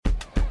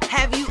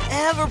Have you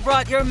ever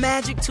brought your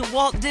magic to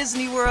Walt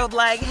Disney World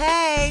like,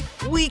 hey,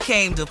 we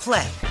came to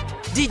play?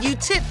 Did you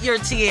tip your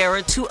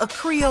tiara to a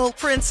Creole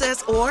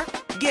princess or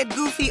get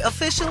goofy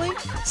officially?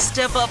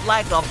 Step up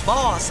like a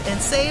boss and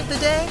save the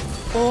day?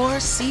 Or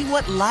see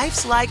what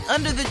life's like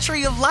under the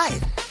tree of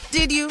life?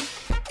 Did you?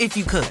 If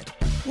you could.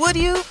 Would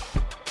you?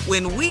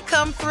 When we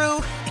come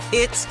through,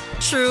 it's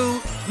true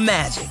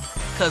magic.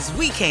 'Cause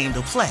we came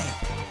to play.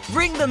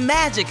 Bring the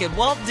magic at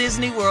Walt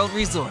Disney World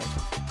Resort.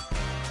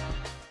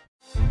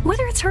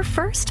 Whether it's her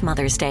first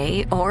Mother's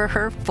Day or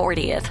her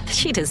 40th,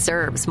 she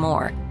deserves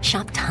more.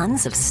 Shop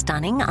tons of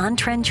stunning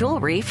on-trend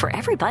jewelry for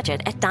every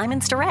budget at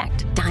Diamonds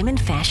Direct. Diamond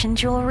fashion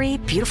jewelry,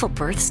 beautiful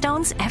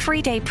birthstones,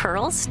 everyday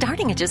pearls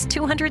starting at just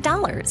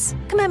 $200.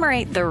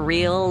 Commemorate the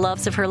real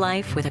loves of her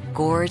life with a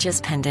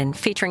gorgeous pendant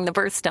featuring the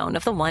birthstone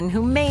of the one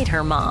who made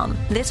her mom.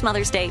 This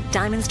Mother's Day,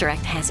 Diamonds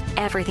Direct has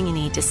everything you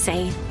need to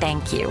say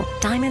thank you.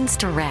 Diamonds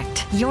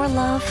Direct. Your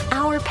love,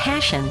 our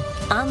passion.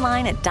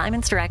 Online at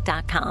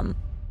diamondsdirect.com.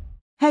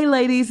 Hey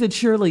ladies, it's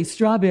Shirley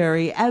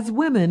Strawberry. As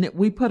women,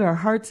 we put our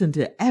hearts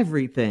into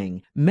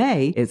everything.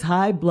 May is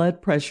High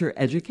Blood Pressure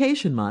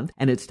Education Month,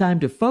 and it's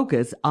time to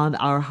focus on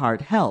our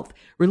heart health.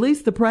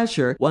 Release the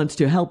Pressure wants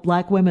to help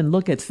Black women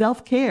look at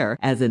self-care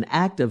as an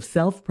act of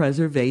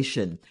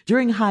self-preservation.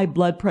 During High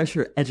Blood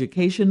Pressure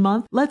Education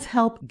Month, let's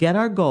help get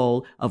our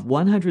goal of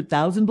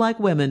 100,000 Black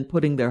women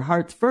putting their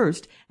hearts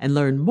first and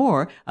learn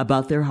more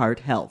about their heart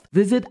health.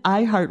 Visit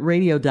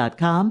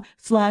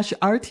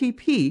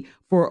iHeartRadio.com/RTP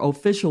for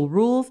official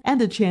rules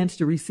and a chance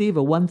to receive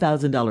a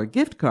 $1,000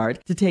 gift card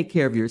to take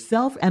care of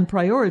yourself and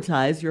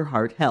prioritize your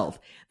heart health.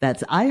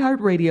 That's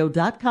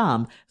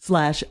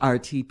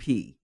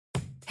iHeartRadio.com/RTP.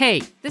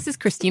 Hey, this is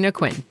Christina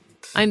Quinn.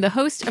 I'm the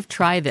host of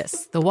Try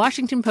This, the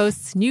Washington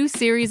Post's new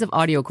series of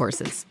audio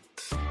courses.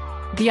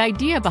 The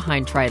idea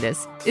behind Try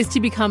This is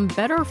to become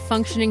better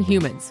functioning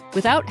humans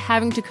without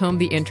having to comb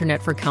the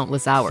internet for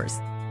countless hours.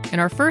 In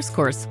our first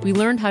course, we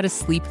learned how to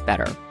sleep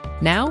better.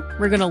 Now,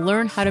 we're going to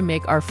learn how to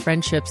make our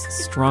friendships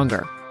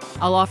stronger.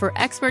 I'll offer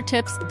expert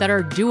tips that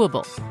are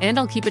doable, and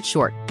I'll keep it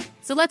short.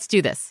 So let's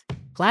do this.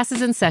 Class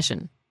is in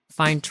session.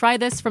 Find Try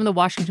This from the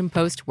Washington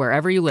Post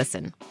wherever you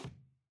listen.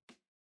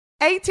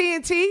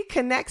 AT&T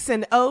connects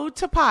an ode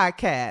to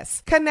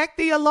podcasts. Connect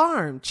the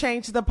alarm.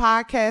 Change the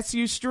podcast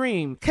you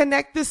stream.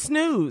 Connect the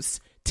snooze.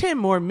 10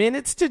 more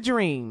minutes to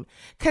dream.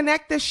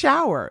 Connect the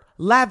shower.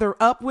 Lather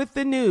up with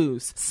the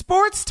news.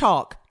 Sports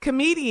talk,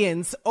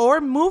 comedians, or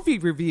movie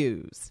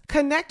reviews.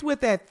 Connect with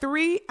that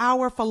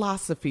 3-hour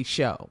philosophy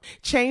show.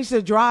 Change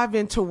the drive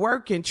into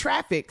work and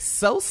traffic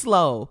so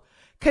slow.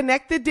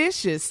 Connect the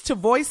dishes to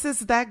voices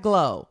that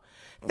glow.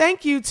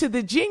 Thank you to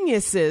the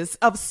geniuses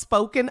of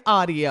spoken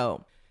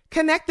audio.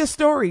 Connect the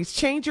stories,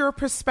 change your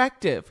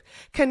perspective.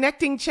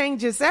 Connecting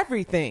changes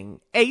everything.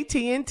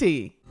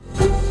 AT&T.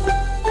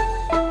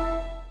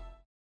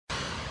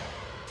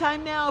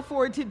 Time now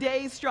for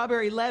today's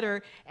Strawberry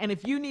Letter. And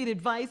if you need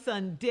advice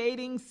on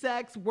dating,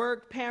 sex,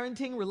 work,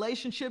 parenting,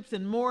 relationships,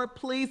 and more,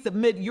 please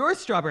submit your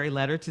Strawberry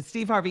Letter to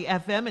Steve Harvey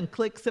FM and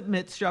click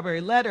Submit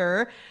Strawberry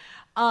Letter.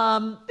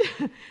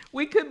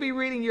 We could be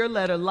reading your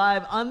letter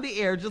live on the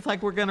air, just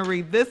like we're going to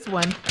read this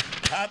one.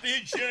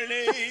 Happy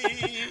Shirley.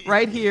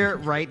 Right here,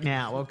 right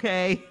now,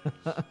 okay?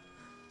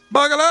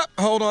 Buckle up.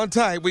 Hold on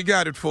tight. We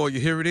got it for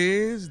you. Here it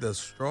is, the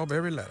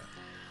Strawberry Letter.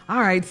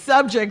 All right,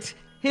 subject.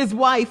 His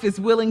wife is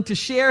willing to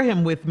share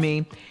him with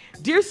me.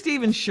 Dear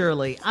Steve and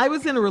Shirley, I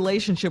was in a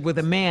relationship with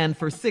a man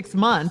for 6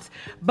 months,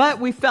 but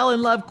we fell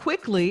in love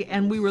quickly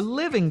and we were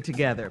living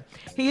together.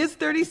 He is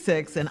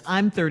 36 and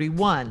I'm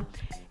 31.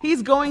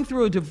 He's going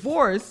through a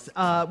divorce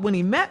when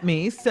he met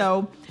me,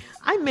 so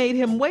I made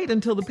him wait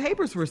until the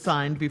papers were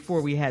signed before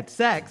we had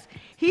sex.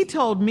 He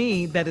told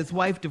me that his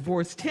wife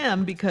divorced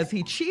him because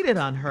he cheated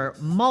on her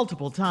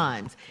multiple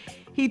times.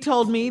 He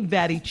told me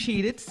that he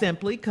cheated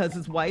simply because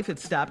his wife had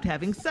stopped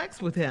having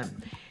sex with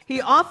him. He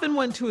often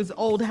went to his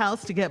old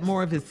house to get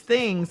more of his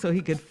things so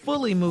he could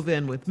fully move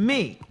in with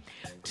me.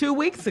 2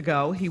 weeks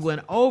ago, he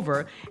went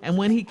over, and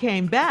when he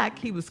came back,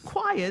 he was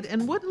quiet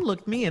and wouldn't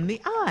look me in the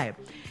eye.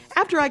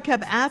 After I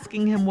kept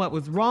asking him what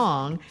was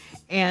wrong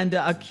and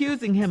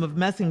accusing him of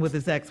messing with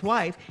his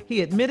ex-wife,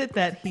 he admitted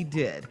that he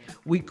did.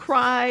 We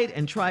cried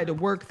and tried to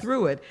work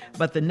through it,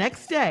 but the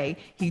next day,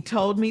 he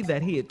told me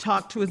that he had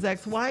talked to his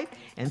ex-wife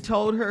and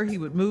told her he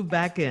would move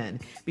back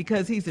in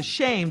because he's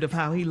ashamed of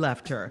how he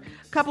left her.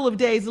 A couple of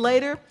days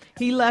later,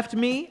 he left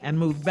me and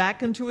moved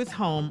back into his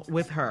home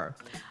with her.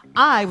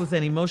 I was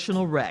an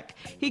emotional wreck.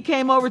 He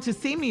came over to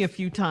see me a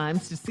few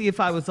times to see if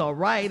I was all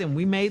right, and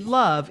we made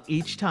love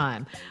each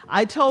time.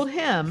 I told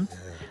him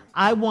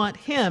I want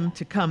him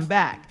to come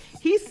back.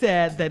 He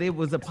said that it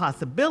was a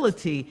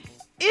possibility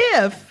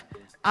if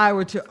I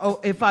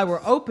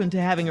were open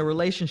to having a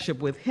relationship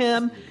with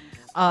him,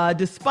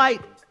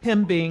 despite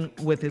him being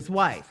with his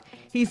wife.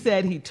 He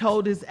said he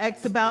told his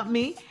ex about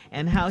me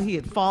and how he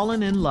had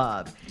fallen in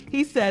love.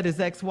 He said his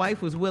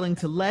ex-wife was willing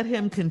to let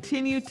him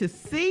continue to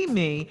see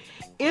me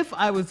if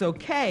I was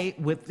okay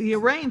with the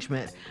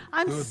arrangement.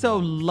 I'm so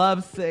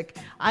lovesick.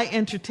 I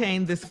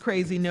entertained this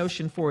crazy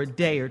notion for a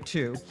day or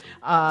two.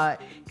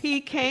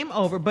 He came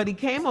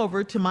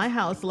over to my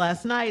house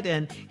last night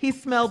and he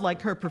smelled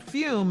like her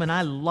perfume and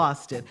I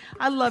lost it.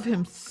 I love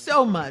him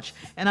so much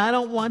and I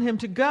don't want him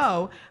to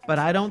go, but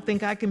I don't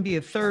think I can be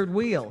a third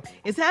wheel.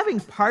 Is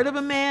having part of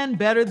a man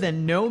better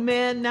than no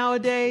man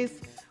nowadays?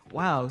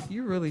 Wow,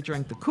 you really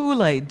drank the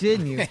Kool-Aid,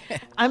 didn't you?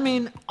 I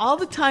mean, all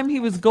the time he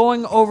was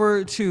going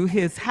over to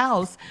his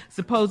house,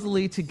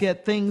 supposedly to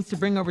get things to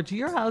bring over to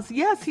your house,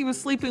 yes, he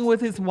was sleeping with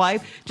his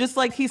wife, just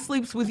like he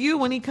sleeps with you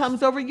when he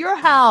comes over your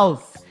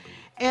house.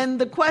 And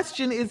the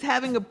question is,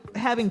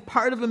 having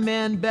part of a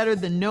man better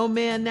than no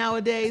man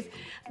nowadays?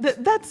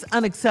 That's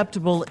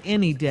unacceptable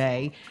any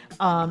day,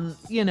 and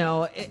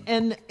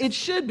it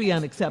should be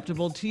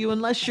unacceptable to you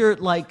unless you're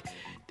like,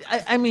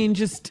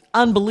 just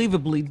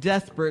unbelievably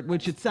desperate,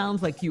 which it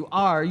sounds like you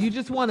are. You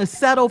just want to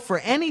settle for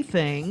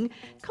anything.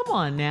 Come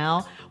on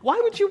now. Why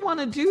would you want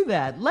to do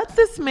that? Let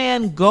this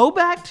man go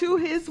back to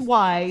his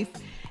wife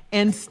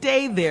and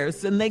stay there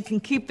so they can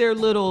keep their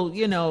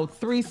little,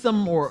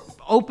 threesome or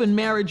open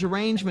marriage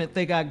arrangement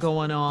they got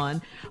going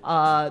on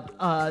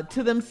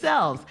to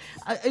themselves.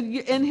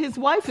 And his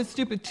wife is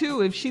stupid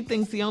too if she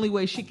thinks the only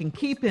way she can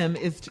keep him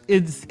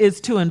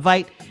is to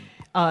invite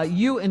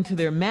you into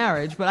their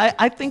marriage. But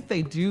I think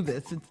they do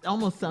this. It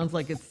almost sounds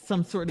like it's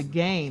some sort of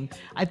game.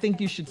 I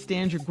think you should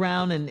stand your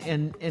ground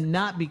and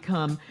not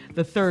become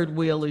the third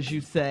wheel, as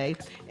you say,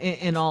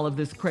 in all of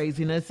this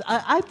craziness.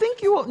 I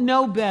think you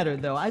know better,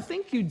 though. I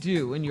think you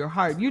do in your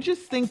heart. You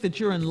just think that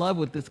you're in love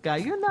with this guy.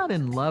 You're not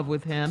in love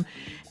with him.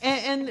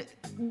 And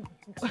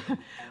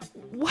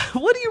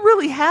what do you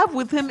really have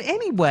with him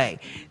anyway?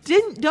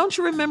 Don't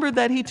you remember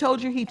that he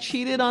told you he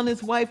cheated on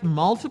his wife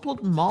multiple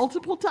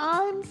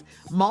times?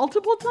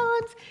 Multiple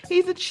times?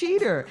 He's a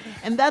cheater.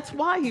 And that's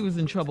why he was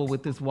in trouble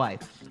with his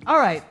wife. All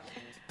right.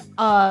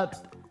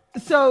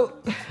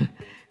 So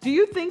do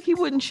you think he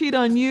wouldn't cheat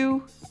on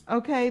you?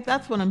 Okay,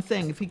 that's what I'm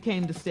saying, if he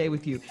came to stay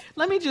with you.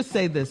 Let me just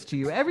say this to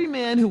you. Every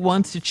man who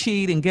wants to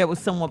cheat and get with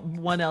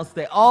someone else,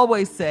 they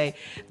always say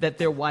that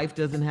their wife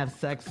doesn't have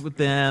sex with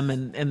them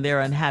and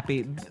they're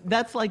unhappy.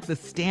 That's like the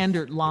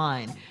standard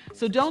line.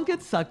 So don't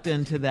get sucked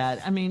into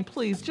that. I mean,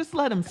 please, just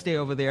let him stay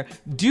over there.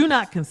 Do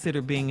not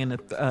consider being in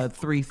a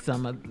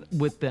threesome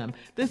with them.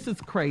 This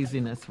is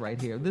craziness right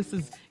here.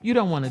 You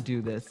don't want to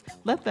do this.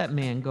 Let that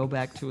man go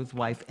back to his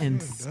wife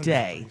and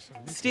stay.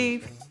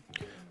 Steve?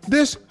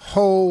 This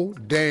whole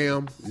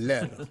damn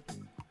letter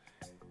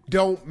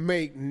don't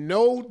make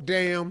no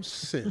damn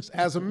sense.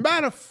 As a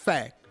matter of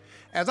fact,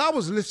 as I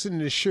was listening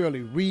to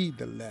Shirley read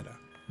the letter,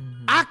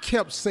 I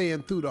kept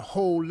saying through the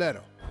whole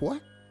letter,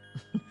 what?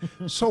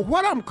 So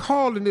what I'm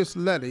calling this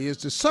letter is,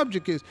 the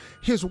subject is,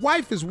 his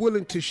wife is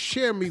willing to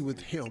share me with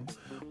him,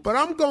 but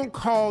I'm going to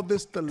call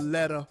this the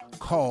letter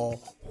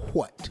called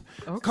What?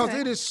 Because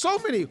it is so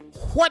many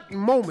what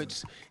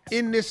moments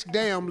in this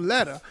damn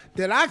letter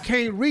that I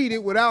can't read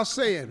it without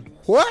saying,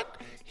 what?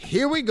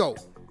 Here we go.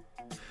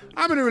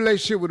 I'm in a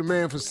relationship with a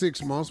man for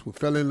 6 months. We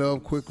fell in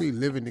love quickly,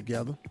 living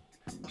together.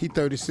 He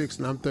 36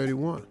 and I'm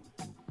 31.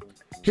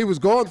 He was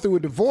going through a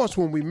divorce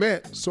when we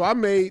met, so I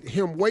made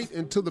him wait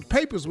until the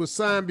papers were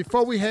signed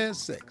before we had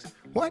sex.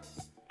 What?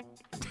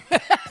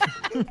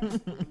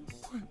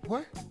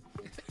 What?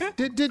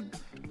 Didn't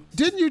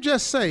you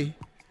just say,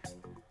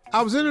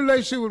 I was in a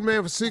relationship with a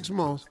man for 6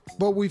 months,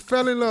 but we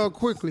fell in love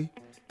quickly,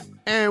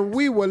 and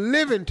we were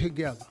living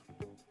together.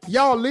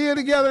 Y'all live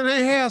together and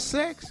ain't have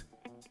sex?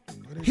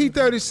 He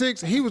 36,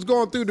 he was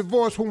going through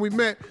divorce when we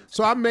met,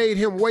 so I made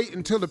him wait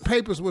until the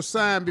papers were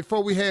signed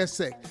before we had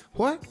sex.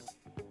 What?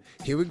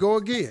 Here we go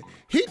again.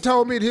 He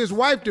told me that his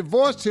wife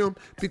divorced him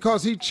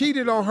because he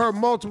cheated on her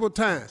multiple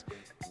times.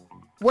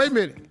 Wait a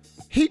minute.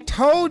 He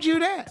told you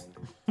that?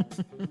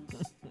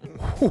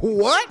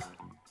 What?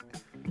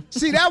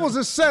 See, that was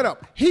a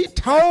setup. He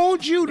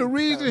told you the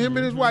reason him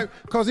and his wife,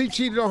 because he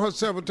cheated on her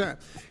several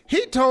times.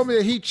 He told me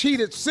that he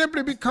cheated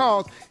simply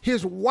because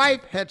his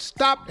wife had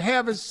stopped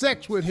having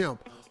sex with him.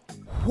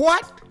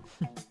 What?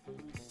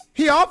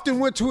 He often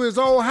went to his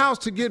old house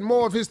to get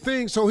more of his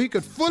things so he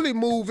could fully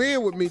move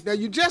in with me. Now,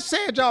 you just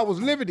said y'all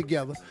was living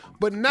together,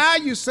 but now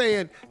you're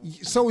saying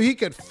so he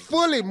could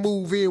fully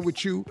move in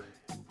with you.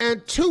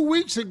 And 2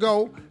 weeks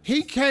ago,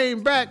 he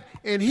came back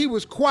and he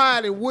was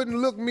quiet and wouldn't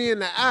look me in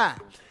the eye.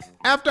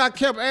 After I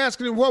kept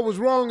asking him what was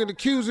wrong and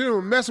accusing him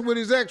of messing with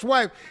his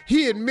ex-wife,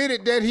 he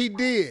admitted that he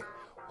did.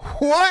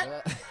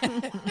 What?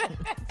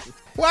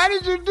 Why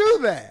did you do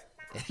that?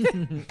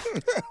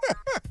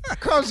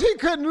 Because he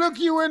couldn't look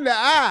you in the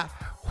eye.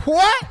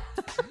 What?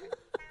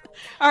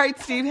 All right,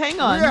 Steve, hang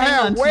on. We'll hang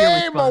have on to way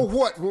your more response.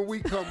 what when we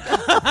come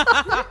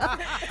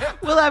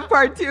back. We'll have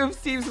part 2 of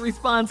Steve's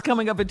response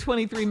coming up at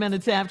 23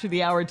 minutes after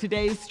the hour.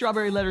 Today's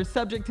Strawberry Letter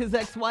subject, his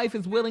ex-wife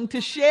is willing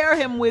to share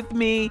him with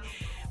me.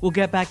 We'll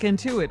get back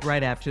into it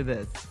right after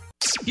this.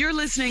 You're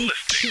listening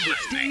to the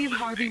Steve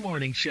Harvey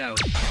Morning Show.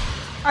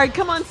 All right,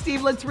 come on,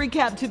 Steve. Let's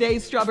recap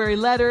today's Strawberry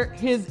Letter.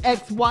 His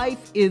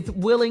ex-wife is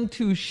willing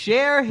to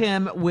share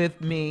him with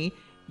me.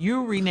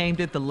 You renamed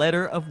it the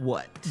letter of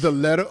what? The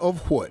letter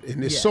of what?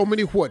 And there's so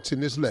many whats in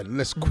this letter.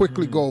 Let's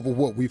quickly go over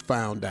what we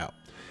found out.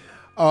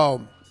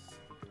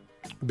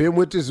 Been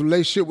with this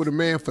relationship with a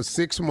man for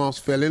 6 months,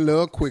 fell in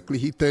love quickly.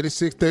 He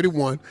 36,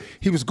 31.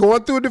 He was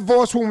going through a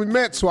divorce when we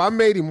met, so I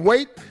made him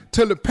wait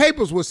till the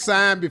papers were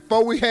signed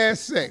before we had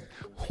sex.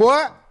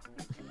 What?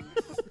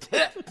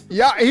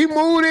 Y'all, he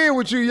moved in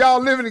with you.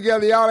 Y'all living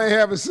together. Y'all ain't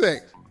having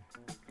sex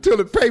till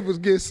the papers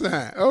get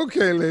signed.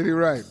 Okay, lady,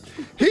 right.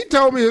 He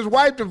told me his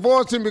wife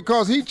divorced him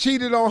because he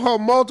cheated on her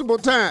multiple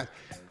times.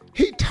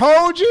 He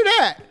told you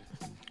that?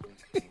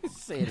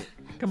 Said it.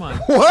 Come on.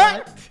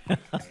 What?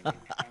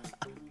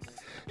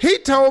 He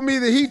told me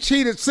that he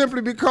cheated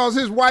simply because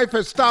his wife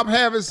had stopped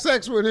having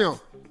sex with him.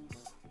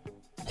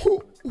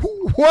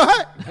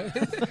 What?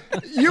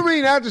 You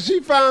mean after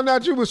she found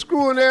out you were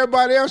screwing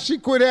everybody else, she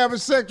quit having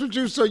sex with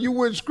you so you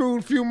wouldn't screw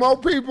a few more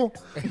people?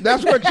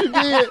 That's what you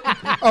did?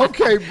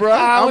 Okay, bro.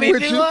 I'm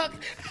with you.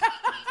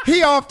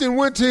 He often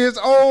went to his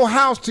old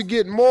house to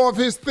get more of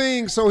his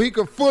things so he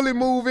could fully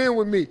move in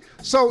with me.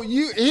 So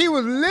he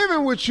was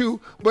living with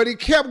you, but he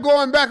kept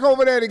going back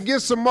over there to get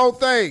some more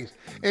things.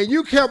 And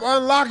you kept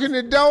unlocking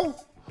the door?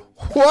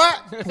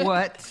 What?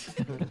 What?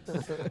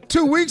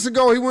 2 weeks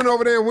ago, he went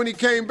over there, and when he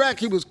came back,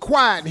 he was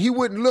quiet, and he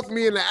wouldn't look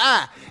me in the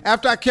eye.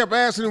 After I kept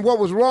asking him what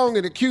was wrong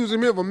and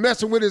accusing him of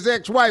messing with his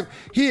ex-wife,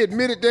 he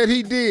admitted that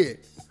he did.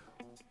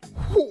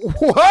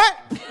 What?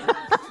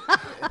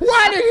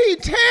 Why did he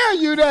tell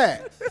you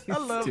that? I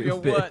love your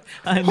what?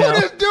 Who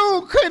this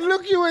dude couldn't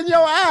look you in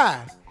your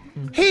eye?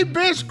 He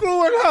been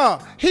screwing her.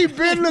 He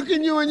been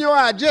looking you in your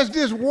eye. Just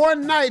this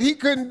one night, he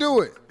couldn't do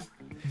it.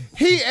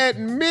 He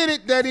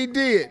admitted that he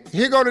did.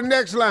 Here go the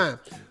next line.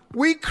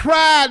 We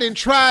cried and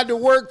tried to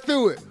work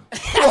through it.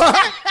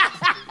 What?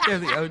 They're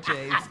the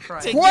OJs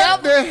crying.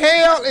 What the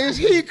hell is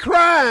he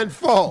crying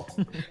for?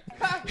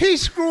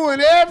 He's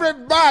screwing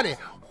everybody.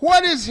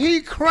 What is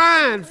he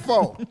crying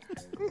for?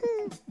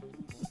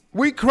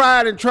 We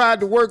cried and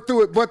tried to work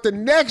through it, but the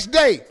next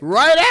day,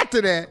 right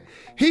after that,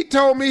 he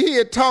told me he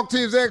had talked to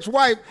his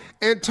ex-wife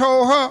and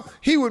told her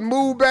he would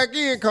move back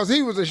in because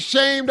he was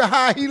ashamed of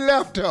how he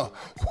left her.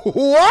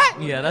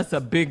 What? Yeah, that's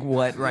a big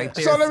what right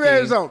there. So let me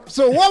ask you something.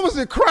 So what was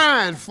he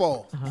crying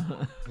for?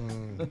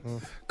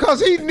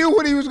 Because he knew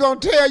what he was going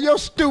to tell your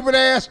stupid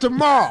ass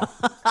tomorrow.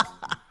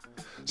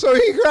 So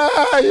he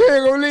cried, you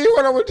ain't going to leave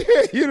what I'm going to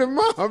tell you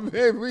tomorrow,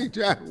 baby. We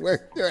try to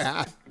work through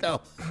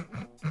it.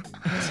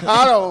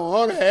 I don't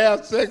want to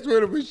have sex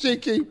with her, but she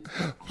keep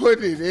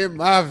putting it in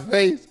my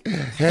face.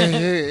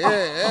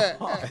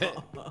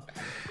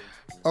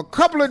 A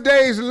couple of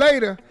days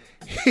later,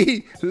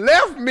 he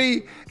left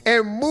me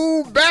and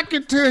moved back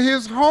into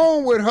his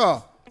home with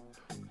her.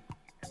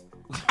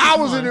 I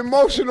was an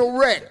emotional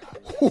wreck.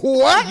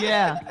 What?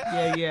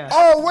 Yeah.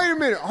 Oh, wait a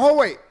minute. Oh,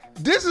 wait.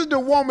 This is the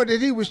woman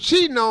that he was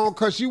cheating on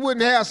because she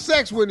wouldn't have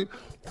sex with him.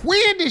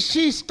 When did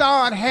she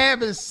start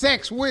having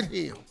sex with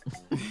him?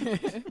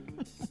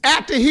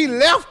 After he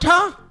left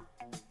her?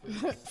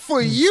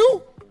 For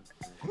you?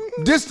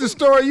 This the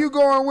story you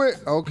going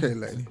with? Okay,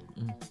 lady.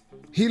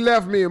 He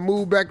left me and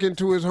moved back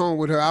into his home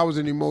with her. I was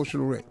an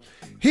emotional wreck.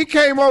 He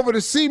came over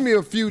to see me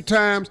a few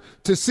times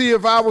to see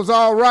if I was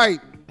all right.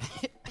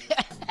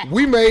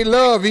 We made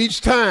love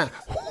each time.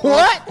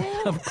 What?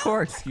 Of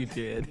course you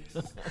did.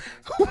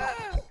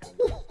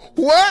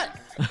 What?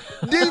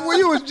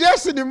 You was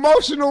just an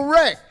emotional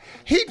wreck.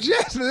 He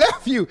just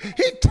left you.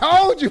 He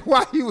told you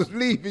why he was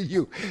leaving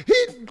you.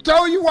 He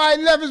told you why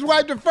he left his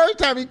wife the first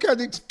time because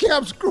he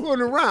kept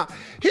screwing around.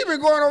 He been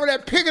going over there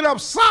picking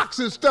up socks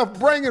and stuff,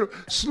 bringing them,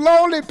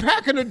 slowly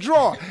packing a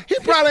drawer. He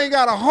probably ain't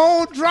got a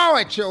whole drawer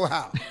at your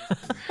house.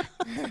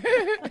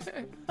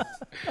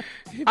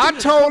 I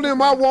told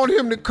him I want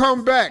him to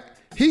come back.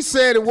 He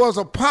said it was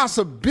a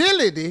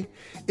possibility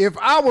if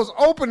I was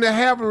open to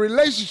have a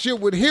relationship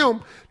with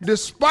him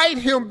despite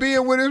him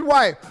being with his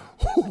wife.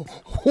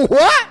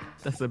 What?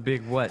 That's a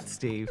big what,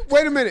 Steve?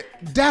 Wait a minute.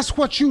 That's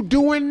what you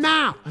doing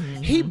now.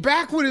 Mm-hmm. He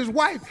back with his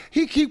wife.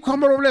 He keep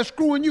coming over there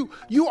screwing you.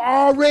 You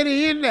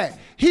already in that.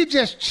 He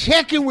just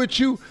checking with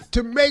you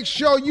to make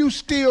sure you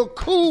still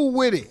cool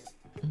with it.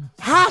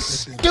 How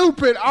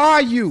stupid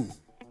are you?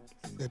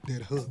 That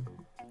hook.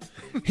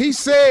 He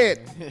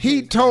said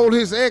he told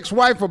his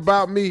ex-wife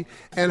about me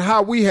and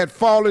how we had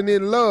fallen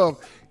in love.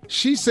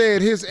 She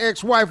said his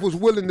ex-wife was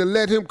willing to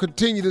let him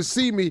continue to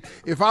see me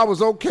if I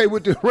was okay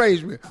with the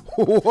arrangement.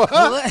 What?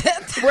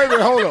 Wait a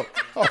minute, hold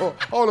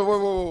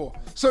on. Wait.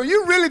 So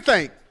you really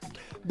think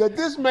that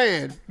this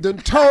man done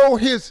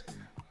told his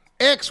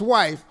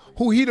ex-wife,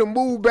 who he done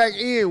moved back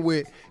in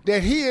with,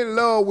 that he in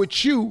love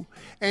with you,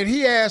 and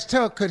he asked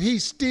her, could he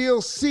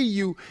still see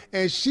you?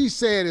 And she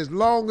said, as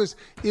long as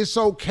it's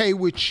okay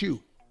with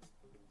you.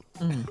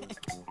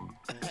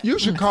 You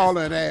should call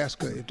her and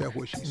ask her if that's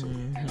what she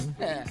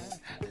said.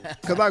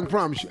 Because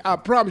I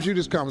promise you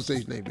this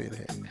conversation ain't been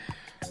had.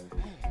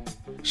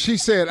 She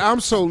said, I'm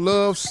so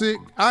lovesick,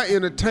 I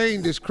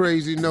entertained this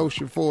crazy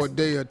notion for a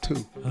day or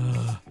two.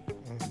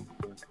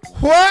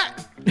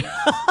 What?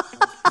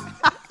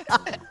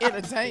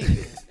 Entertained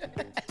it.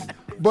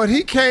 But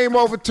he came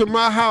over to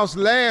my house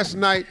last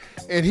night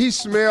and he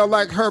smelled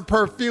like her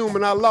perfume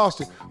and I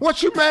lost it.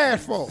 What you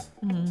mad for?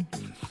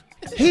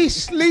 He's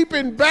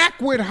sleeping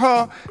back with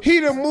her. He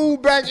done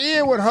moved back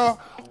in with her.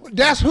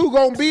 That's who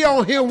gonna be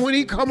on him when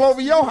he come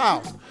over your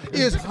house.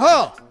 It's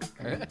her.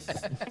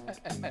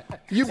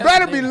 You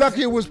better be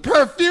lucky it was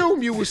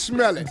perfume you was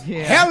smelling.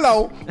 Yeah.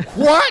 Hello,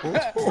 what?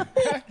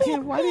 Yeah,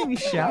 why didn't you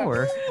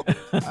shower?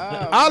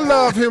 I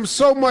love him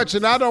so much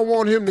and I don't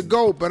want him to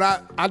go, but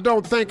I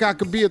don't think I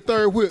could be a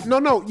third wheel.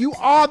 No, you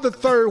are the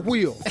third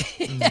wheel.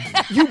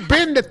 You've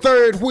been the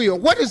third wheel.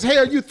 What is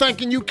hell you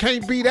thinking you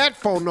can't be that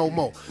for no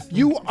more?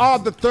 You are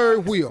the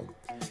third wheel.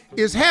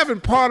 Is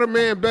having part of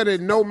man better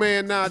than no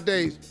man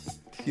nowadays?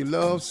 You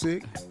love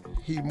sick.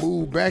 He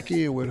moved back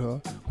in with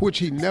her, which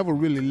he never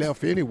really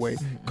left anyway,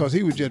 because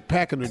he was just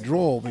packing a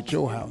drawer at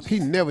your house. He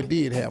never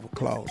did have a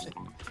closet.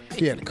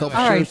 He had a couple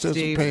shirts and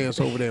some pants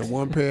over there and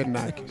one pair of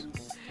Nikes.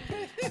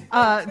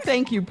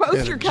 Thank you. Post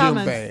And your a gym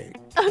comments bag.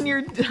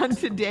 on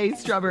today's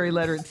Strawberry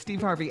Letter at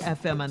Steve Harvey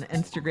FM on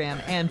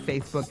Instagram and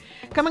Facebook.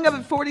 Coming up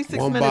at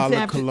 46 One minutes bottle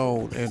of after.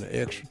 cologne and an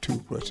extra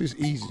toothbrush. It's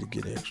easy to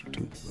get an extra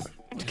toothbrush.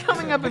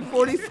 Coming up at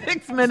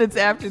 46 minutes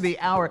after the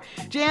hour.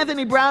 J.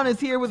 Anthony Brown is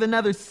here with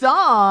another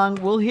song.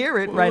 We'll hear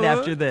it right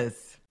after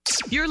this.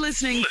 You're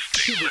listening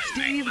to the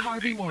Steve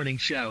Harvey Morning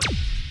Show.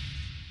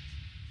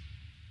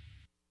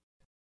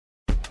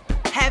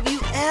 Have you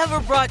ever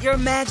brought your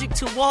magic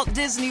to Walt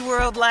Disney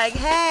World like,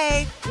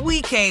 hey,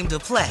 we came to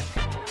play?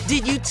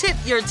 Did you tip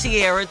your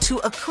tiara to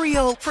a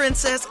Creole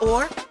princess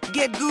or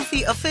get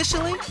goofy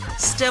officially?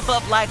 Step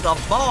up like a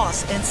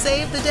boss and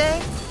save the day?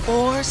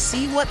 Or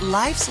see what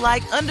life's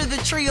like under the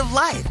tree of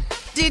life?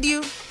 Did you?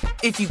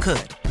 If you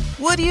could.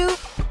 Would you?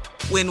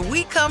 When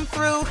we come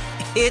through,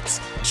 it's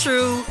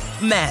true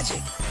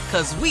magic.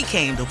 'Cause we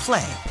came to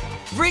play.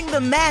 Bring the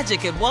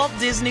magic at Walt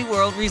Disney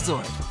World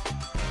Resort.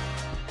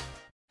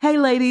 Hey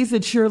ladies,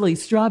 it's Shirley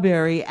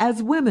Strawberry.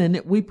 As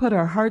women, we put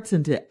our hearts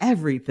into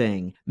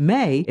everything.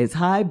 May is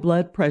High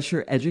Blood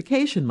Pressure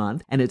Education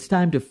Month, and it's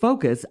time to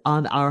focus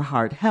on our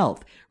heart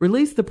health.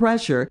 Release the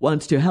Pressure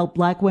wants to help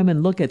Black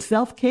women look at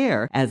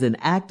self-care as an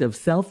act of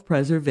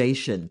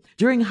self-preservation.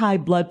 During High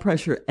Blood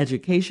Pressure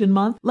Education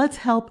Month, let's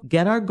help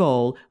get our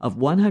goal of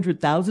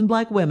 100,000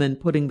 Black women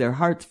putting their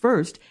hearts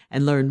first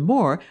and learn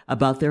more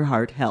about their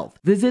heart health.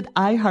 Visit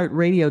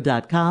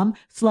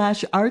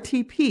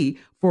iHeartRadio.com/RTP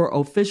for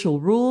official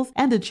rules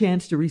and a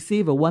chance to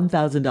receive a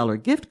 $1,000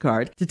 gift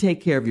card to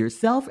take care of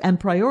yourself and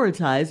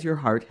prioritize your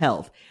heart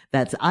health.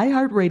 That's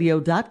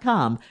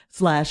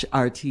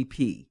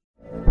iHeartRadio.com/RTP.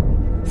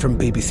 From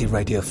BBC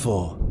Radio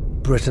 4,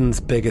 Britain's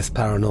biggest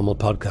paranormal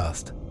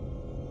podcast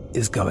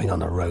is going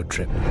on a road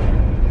trip.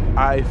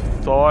 I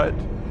thought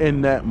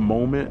in that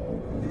moment,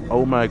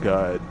 oh my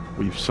God,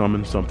 we've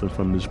summoned something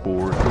from this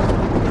board.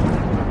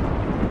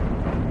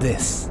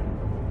 This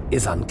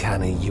is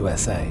Uncanny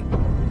USA.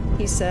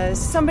 He says,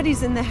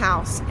 somebody's in the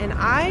house, and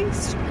I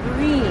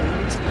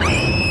screamed.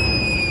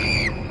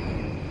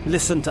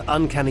 Listen to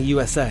Uncanny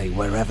USA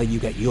wherever you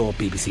get your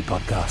BBC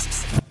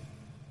podcasts,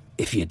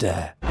 if you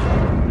dare.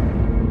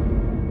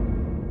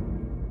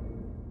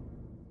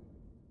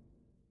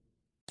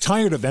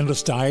 Tired of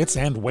endless diets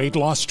and weight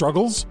loss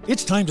struggles?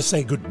 It's time to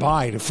say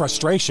goodbye to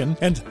frustration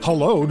and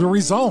hello to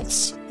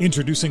results.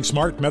 Introducing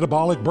Smart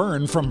Metabolic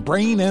Burn from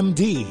Brain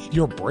MD,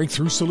 your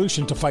breakthrough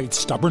solution to fight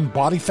stubborn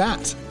body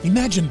fat.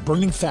 Imagine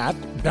burning fat,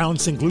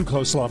 balancing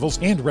glucose levels,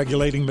 and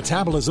regulating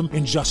metabolism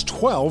in just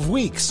 12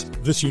 weeks.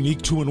 This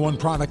unique 2-in-1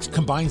 product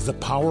combines the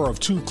power of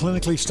 2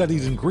 clinically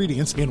studied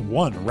ingredients in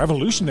one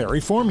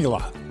revolutionary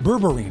formula.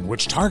 Berberine,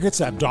 which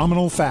targets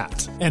abdominal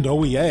fat, and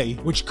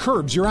OEA, which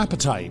curbs your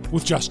appetite.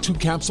 With just 2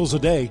 capsules a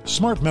day,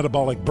 Smart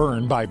Metabolic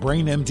Burn by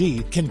Brain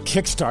MD can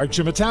kickstart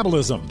your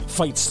metabolism,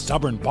 fight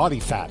stubborn body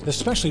fat,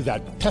 especially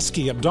that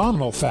pesky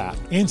abdominal fat,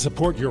 and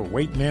support your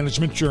weight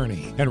management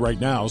journey. And right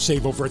now,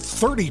 save over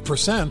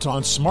 30%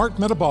 on Smart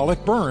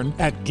Metabolic Burn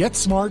at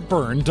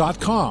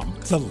GetSmartBurn.com.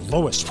 The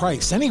lowest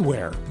price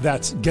anywhere.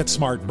 That's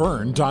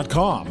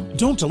GetSmartBurn.com.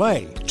 Don't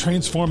delay.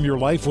 Transform your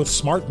life with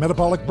Smart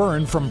Metabolic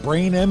Burn from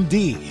Brain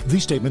MD.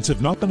 These statements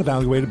have not been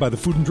evaluated by the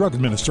Food and Drug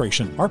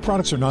Administration. Our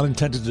products are not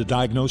intended to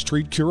diagnose,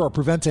 treat, cure, or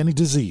prevent any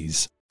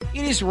disease.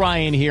 It is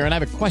Ryan here, and I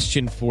have a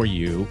question for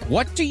you.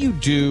 What do you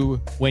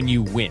do when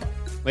you win?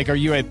 Like, are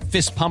you a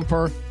fist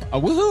pumper, a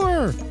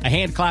woohooer, a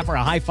hand clapper,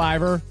 a high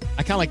fiver?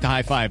 I kind of like the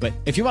high five, but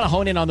if you want to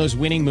hone in on those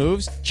winning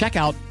moves, check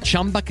out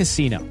Chumba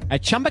Casino.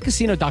 At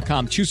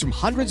ChumbaCasino.com, choose from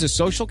hundreds of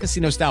social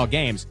casino-style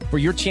games for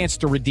your chance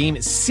to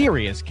redeem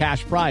serious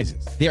cash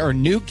prizes. There are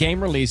new game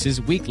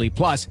releases weekly,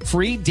 plus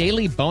free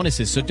daily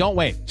bonuses, so don't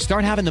wait.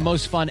 Start having the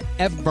most fun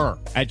ever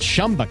at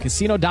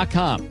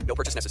ChumbaCasino.com. No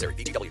purchase necessary.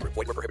 VGW. Void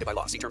where prohibited by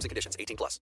law. See terms and conditions. 18+.